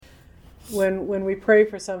when we pray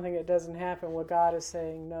for something that doesn't happen, what God is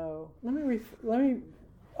saying no. Let me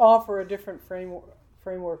offer a different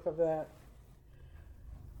framework of that.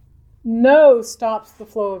 No stops the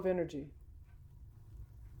flow of energy.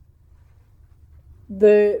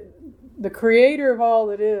 The creator of all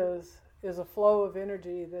that is a flow of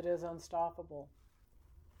energy that is unstoppable.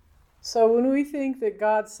 So when we think that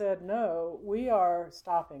God said no, we are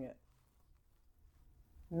stopping it,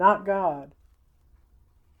 not God.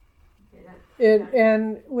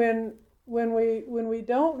 And when we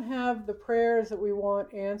don't have the prayers that we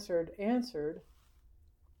want answered,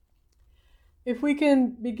 if we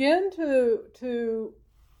can begin to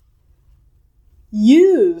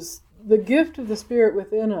use the gift of the Spirit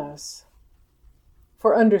within us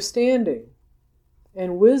for understanding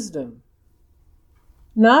and wisdom,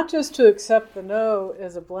 not just to accept the no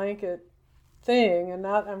as a blanket thing, and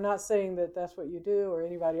I'm not saying that that's what you do or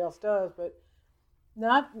anybody else does,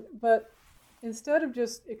 but instead of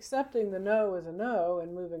just accepting the no as a no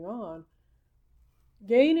and moving on,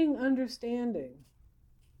 gaining understanding.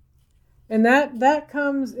 And that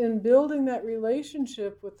comes in building that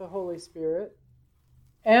relationship with the Holy Spirit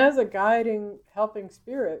as a guiding, helping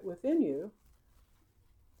spirit within you,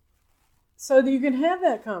 so that you can have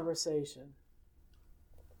that conversation.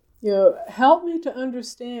 Help me to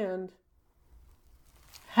understand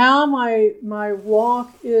how my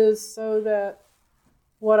walk is, so that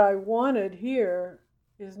what I wanted here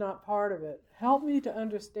is not part of it. Help me to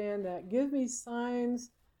understand that. Give me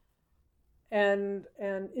signs and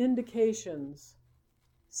indications,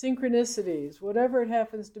 synchronicities, whatever it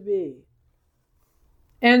happens to be.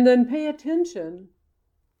 And then pay attention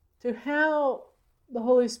to how the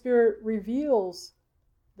Holy Spirit reveals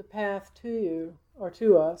the path to you or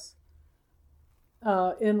to us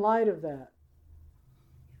in light of that.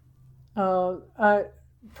 I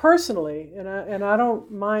personally, and I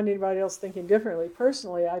don't mind anybody else thinking differently,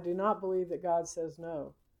 personally, I do not believe that God says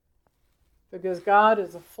no. Because God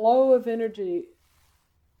is a flow of energy,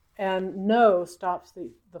 and no stops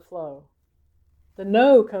the flow. The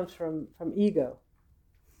no comes from ego,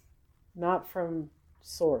 not from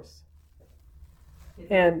source.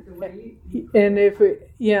 And if we,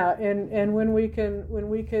 and when we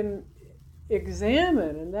can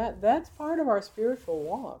examine, and that's part of our spiritual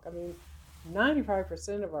walk. I mean,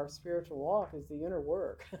 95% of our spiritual walk is the inner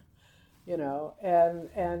work,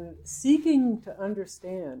 and seeking to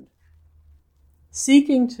understand,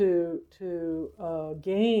 seeking to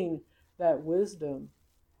gain that wisdom,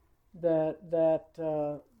 that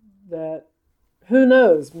who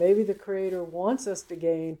knows, maybe the Creator wants us to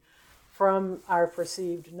gain from our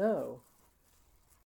perceived no.